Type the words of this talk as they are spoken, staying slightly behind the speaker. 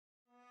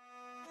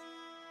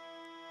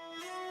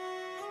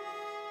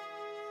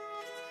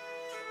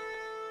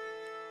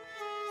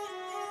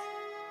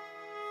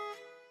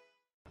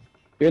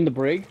You're in the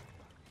brig?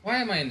 Why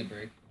am I in the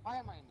brig?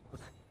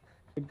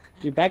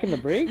 You're back in the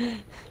brig?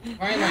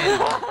 Why am I in the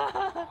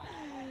brig?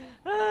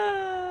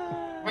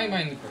 Why am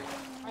I in the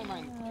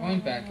brig? Join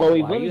back. Well,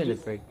 Why are you in the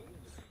brig?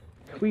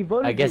 We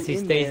voted I guess you he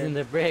in stays there. in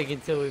the brig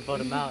until we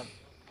vote him out.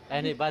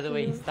 And it, by the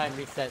way, his time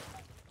reset.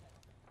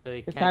 So he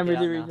It's can't time get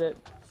really out now. reset.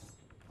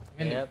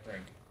 I'm in Yep. the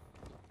brig.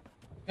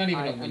 Not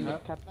even I a am window. the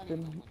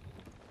captain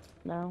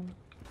now.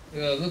 A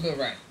little bit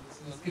right.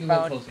 Let's get a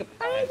little closer.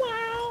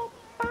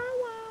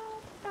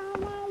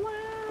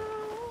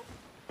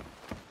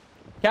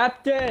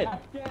 Captain!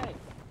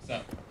 What's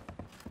up?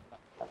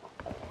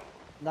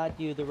 Not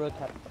you, the road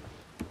captain.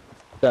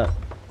 What's up?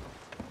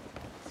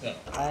 So,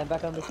 I am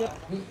back on the ship.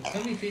 is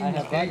somebody feeding I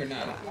this have pig or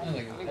lunch. not? It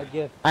sounds like A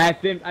gift.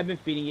 I've been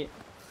feeding it.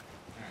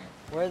 Alright.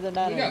 Where's the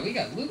nana? We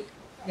got loot.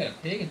 We got a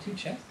pig and 2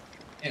 chests.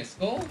 And a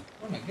skull?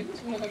 Oh my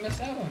goodness, what have I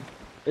missed out on?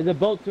 There's a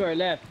boat to our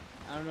left.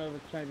 I don't know if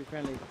it's trying to be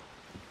friendly.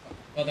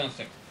 Well,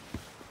 downstairs.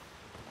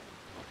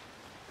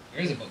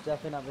 There is a boat.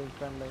 Definitely not being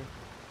friendly.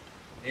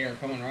 They are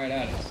coming right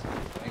at us.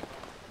 Like,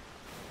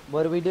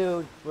 What do we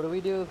do? What do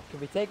we do? Can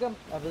we take him?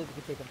 I believe we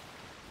can take him.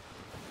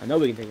 I know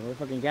we can take it. We're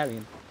fucking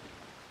galleon.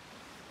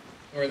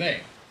 who are they?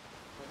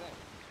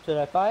 Should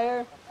I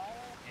fire?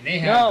 And they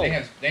have No.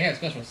 they have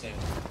special saves.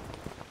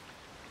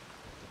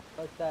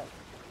 What's that?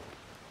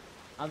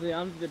 I'm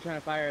just they're trying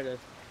to fire at us.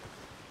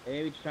 They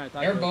maybe just trying to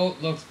talk Their to us.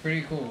 boat looks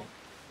pretty cool.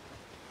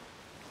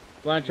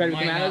 You want to try to Might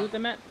come at not. us with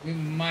them, Matt? We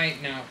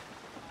might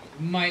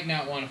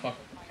not want to fuck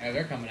with them. Yeah,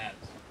 they're coming at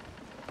us.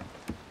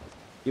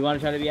 You want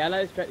to try to be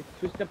allies?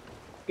 Switch the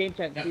game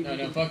chat.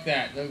 No, fuck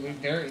that.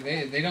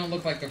 They don't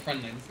look like they're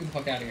friendly. Let's get the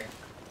fuck out of here.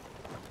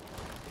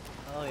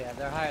 Oh yeah,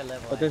 they're higher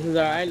level. But this is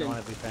our I island. don't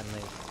want to be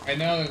friendly. I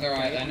know that they're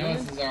I know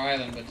this is our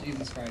island, but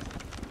Jesus Christ.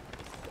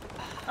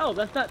 Oh,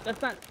 that's not.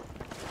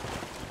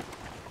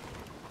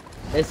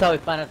 This is how we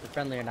find out if they're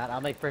friendly or not.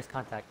 I'll make first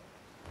contact.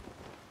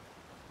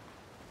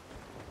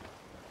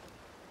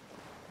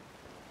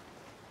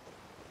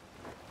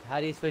 How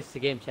do you switch to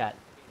game chat?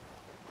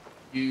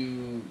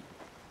 You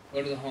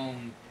go to the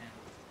home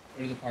and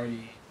go to the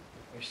party,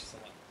 push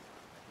select.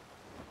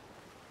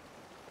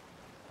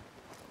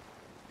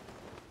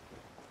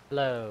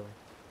 Hello.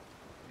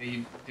 Yeah,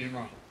 you did it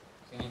wrong.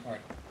 Still on the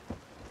party.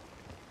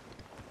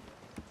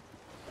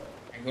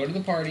 And go to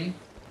the party,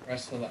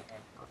 press select.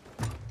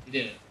 You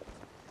did it.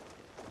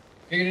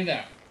 Figured it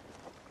out.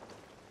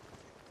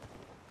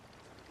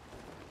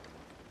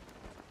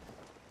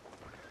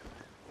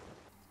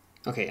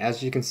 Okay,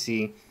 as you can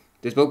see,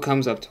 this boat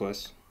comes up to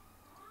us.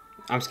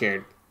 I'm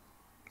scared.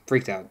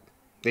 Freaked out.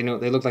 They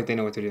look like they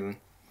know what they're doing.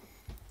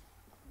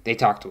 They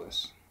talk to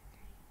us.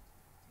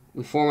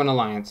 We form an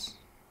alliance.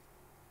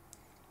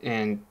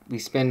 And we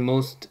spend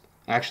rest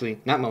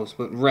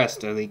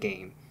of the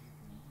game.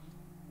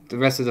 The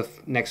rest of the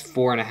next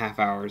 4.5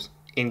 hours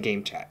in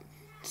game chat.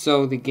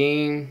 So the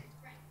game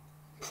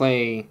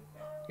play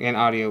and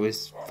audio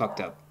is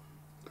fucked up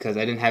because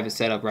I didn't have it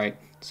set up right.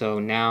 So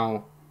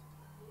now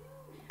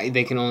you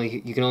can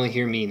only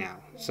hear me now.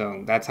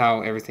 So that's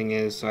how everything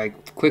is. So I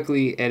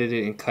quickly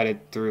edited and cut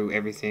it through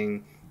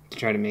everything to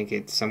try to make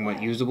it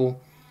somewhat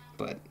usable.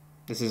 But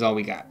this is all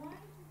we got.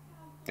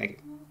 Thank you.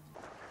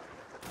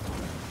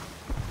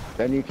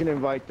 Then you can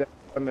invite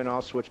them and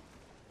I'll switch.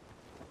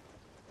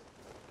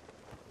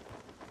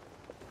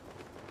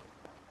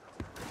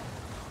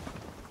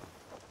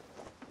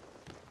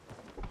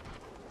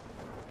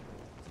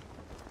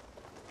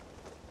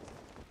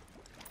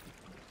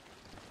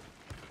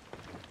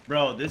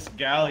 Bro, this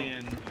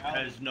galleon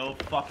has no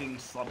fucking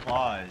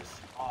supplies.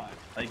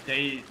 Like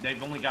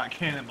they've only got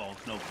cannonballs,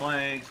 no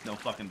planks, no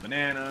fucking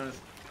bananas.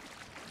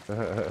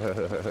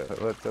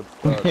 What the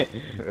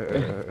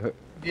fuck?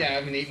 Yeah,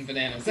 I've been eating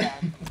bananas.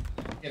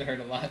 It hurt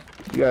a lot.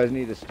 You guys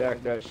need to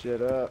stack that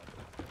shit up.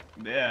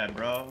 Yeah,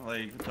 bro.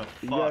 Like what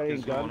the You got fuck any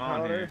is going on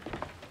gunpowder?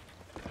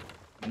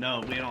 here?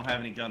 No, we don't have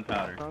any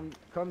gunpowder.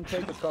 Come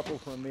take a couple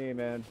from me,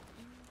 man.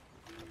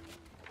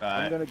 I'm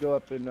Alright. gonna go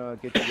up and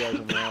get you guys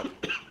a map.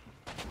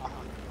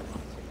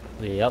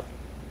 Yep.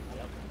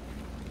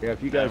 Yeah,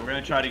 if you Yeah, guys. we're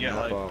gonna try to get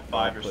like I'll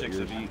 5 or put 6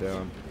 of yours each.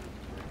 down.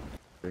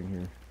 Bring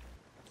here.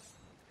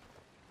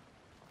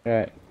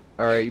 Alright.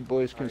 Alright, you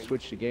boys can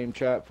switch to game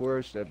chat for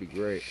us. That'd be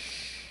great.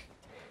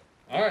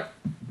 Alright.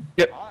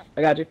 Yep.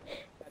 I got you.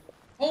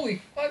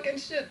 Holy fucking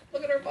shit!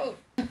 Look at our boat!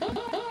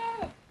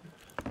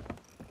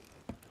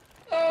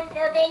 Oh,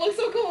 our boat looks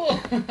so cool!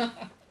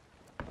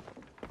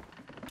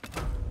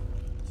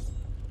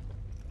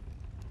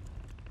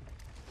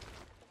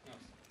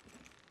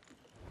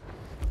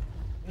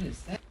 What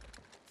is that?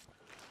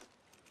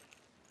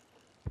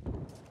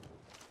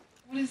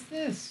 What is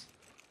this?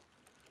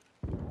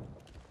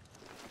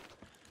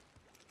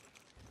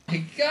 My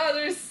god,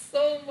 there's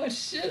so much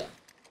shit!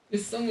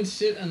 There's so much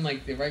shit on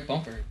like the right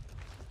bumper.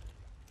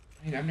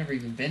 I mean, I've never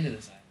even been to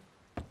this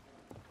island.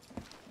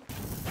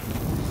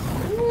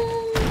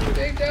 Ooh,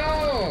 big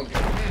dog!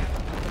 Yeah.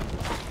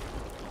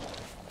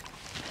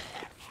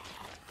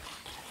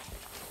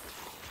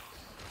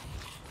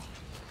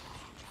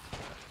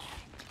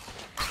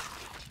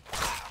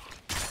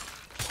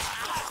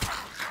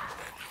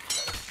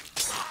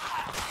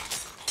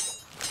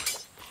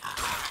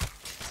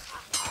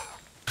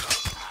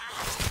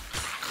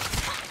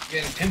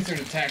 Getting pincered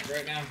attacked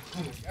right now.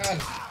 Oh my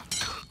god.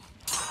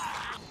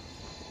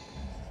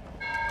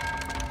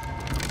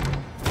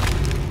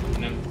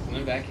 And I'm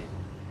coming back in.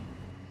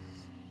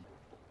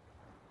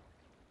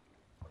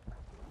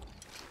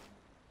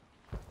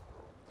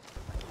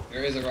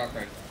 There is a rock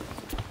right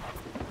there.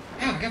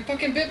 Ow, I got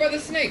fucking bit by the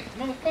snake,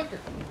 motherfucker.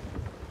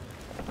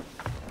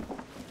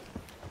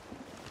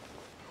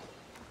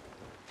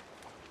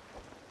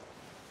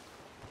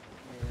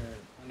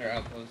 Under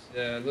outpost,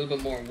 a little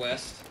bit more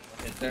west.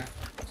 I'll hit there.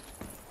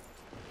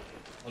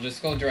 We'll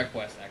just go direct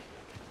west, actually.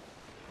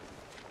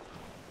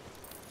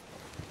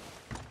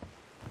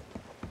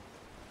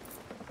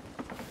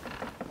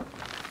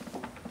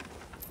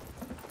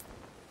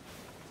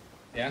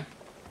 Yeah?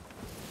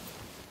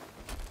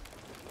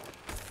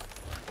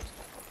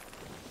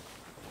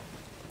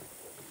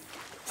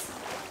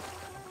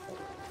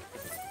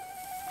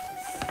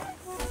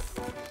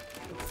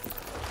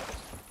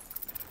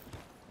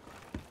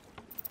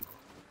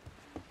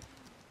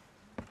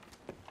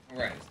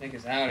 Alright, let's take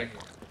us out of here.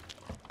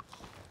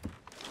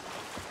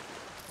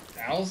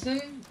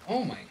 1,000?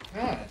 Oh my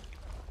god.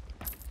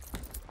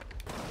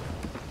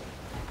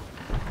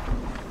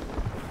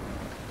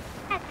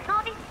 Let's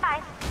go this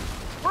side.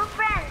 We're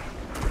friends.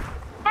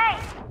 Hey,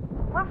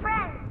 we're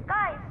friends,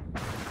 guys.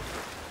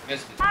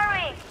 Missed it.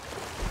 Hurry.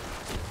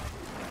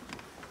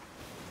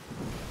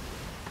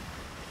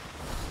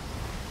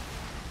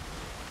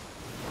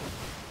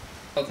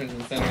 Built into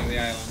the center of the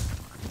island.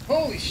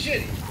 Holy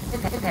shit!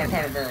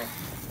 Powder barrel.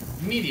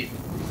 Immediately.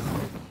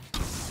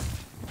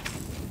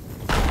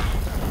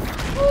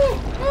 Woo!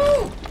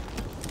 Woo!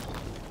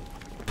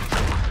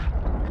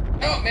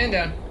 Oh, man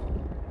down.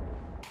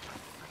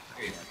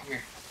 There you are. Come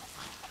here.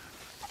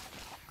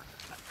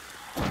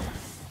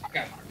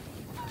 Got it.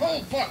 Oh,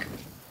 fuck!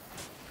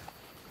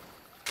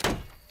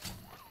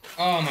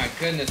 Oh my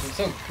goodness, I'm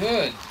so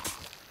good.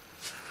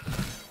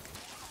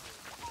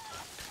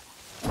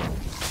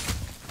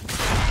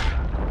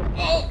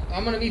 Oh,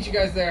 I'm gonna meet you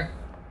guys there.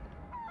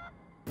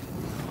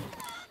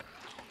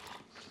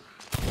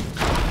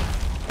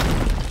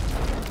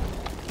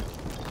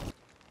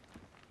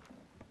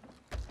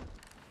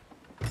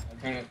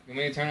 You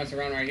want me to turn us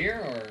around right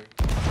here, or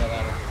go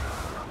out of here?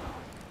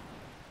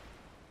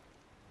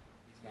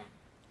 He's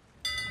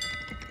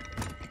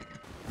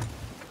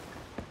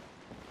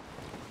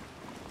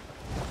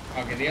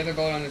gone. Okay, the other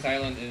boat on this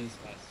island is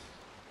us.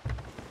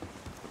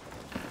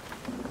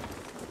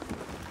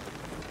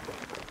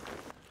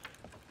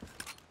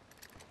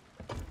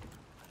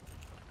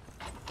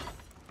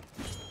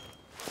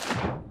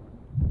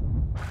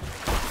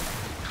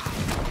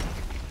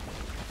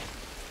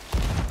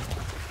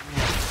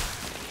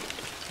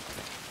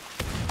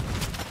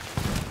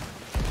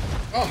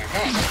 Oh my god,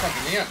 that's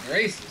fucking me up, the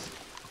races.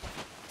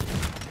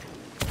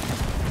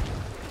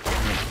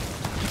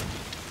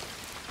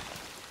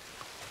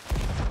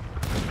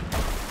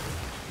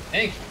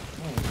 Thank you.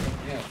 Oh,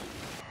 yeah.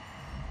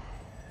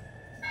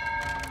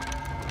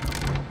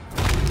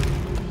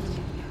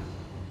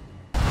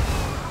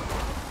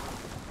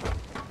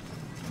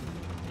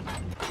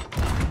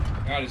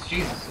 God, it's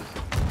Jesus.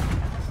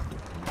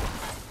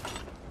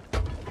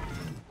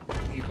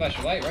 You flash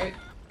your light, right?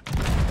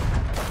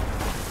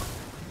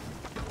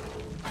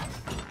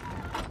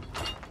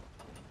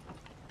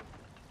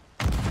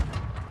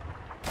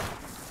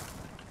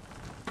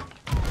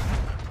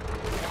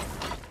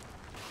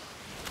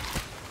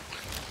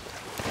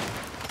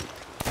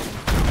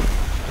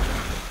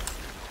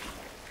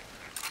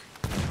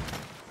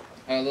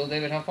 Little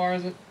David, how far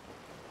is it?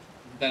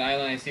 That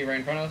island I see right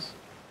in front of us?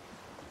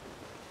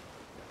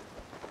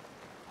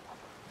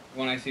 The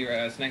one I see right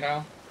at Snake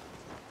Isle?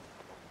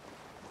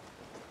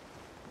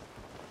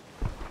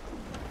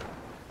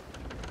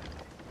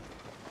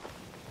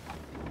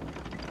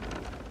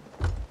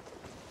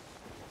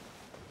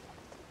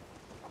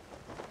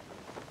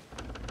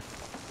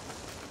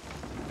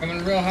 Coming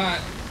in real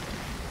hot.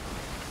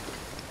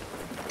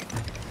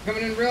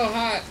 Coming in real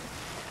hot.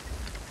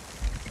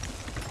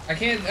 I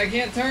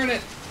can't turn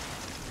it.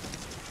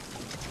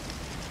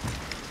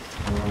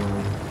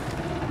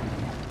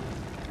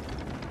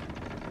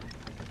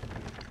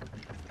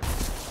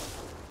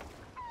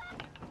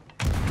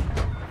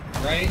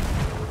 Right?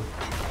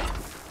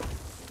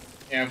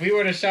 Yeah, if we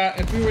were to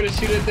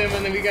shoot at them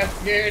and then we got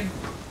scared.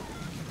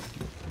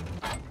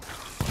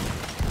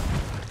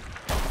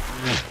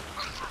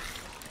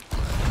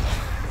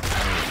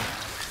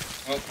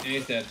 Oh, and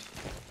he's dead.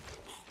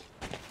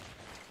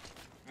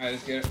 Alright,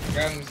 let's get it.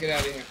 Grab him, let's get out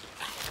of here.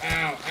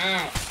 Ow,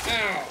 ow,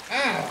 ow,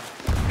 ow!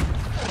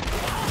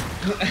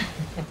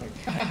 Oh my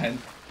god.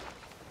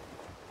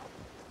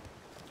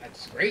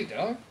 That's great,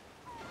 dog.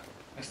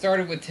 I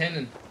started with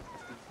 10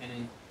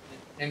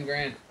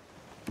 grand.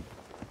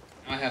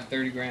 Now I have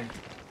 30 grand.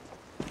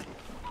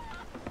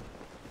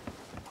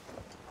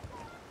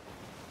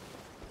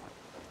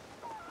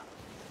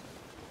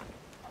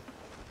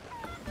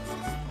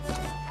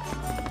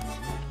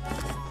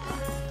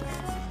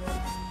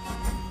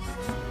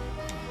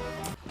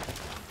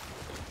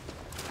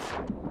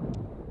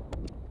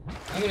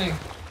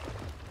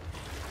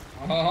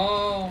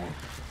 Oh!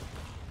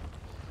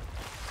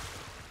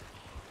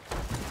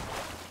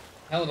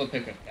 Hell of a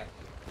pickup,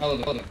 Captain. Hell of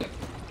a pickup.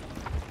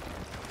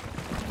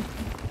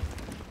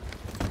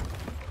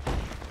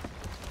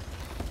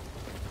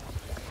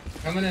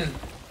 Coming in.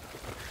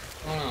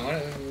 Hold on,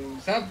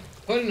 what? Stop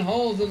putting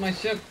holes in my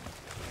ship.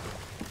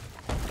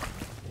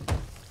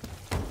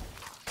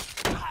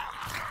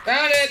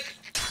 Found it!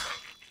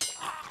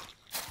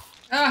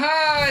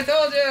 Aha! I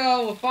told you I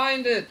will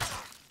find it.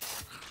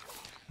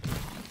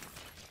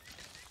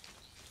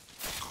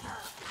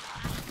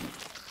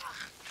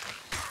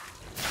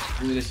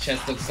 Ooh, this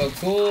chest looks so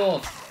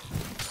cool.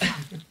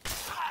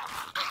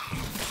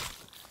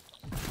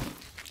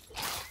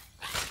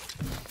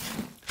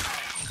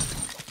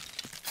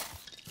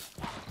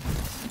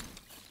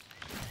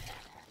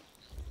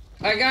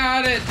 I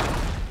got it!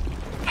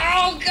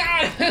 Oh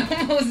god! I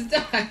almost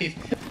died!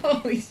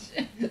 Holy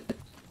shit!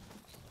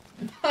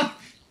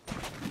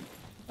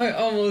 I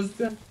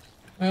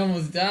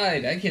almost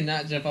died. I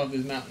cannot jump off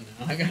this mountain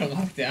now. I gotta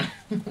walk down.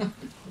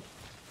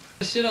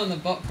 Shit on the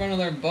front of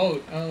their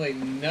boat. I was like,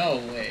 no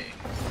way.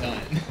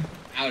 Done.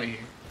 Out of here.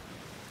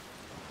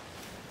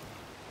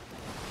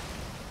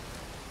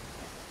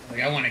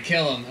 Like, I want to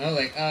kill them. I was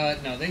like,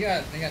 no, they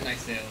got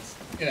nice sails.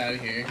 Get out of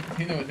here.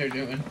 You know what they're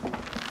doing.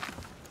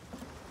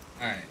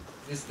 Alright.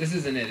 This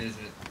isn't it, is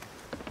it?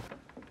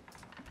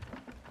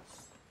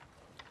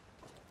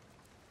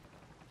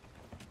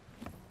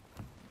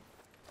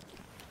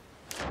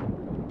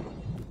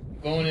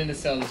 Going in to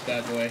sell this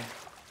bad boy.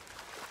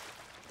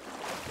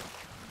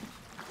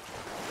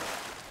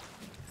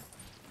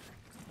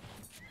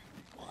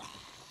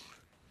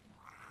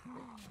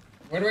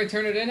 Where do I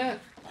turn it in at?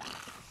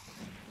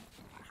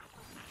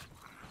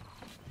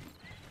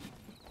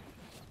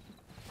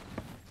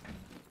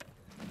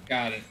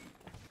 Got it.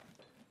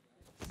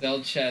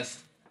 Sell chest.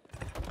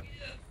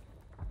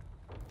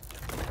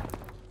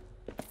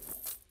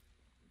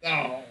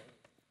 Oh.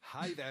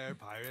 Hi there,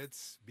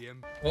 pirates.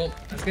 Well,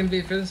 that's gonna be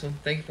it for this one.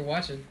 Thank you for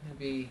watching. There'll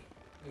be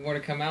more to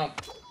come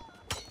out.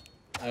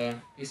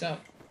 Peace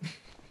out.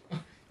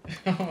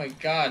 Oh my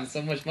god,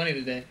 so much money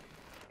today.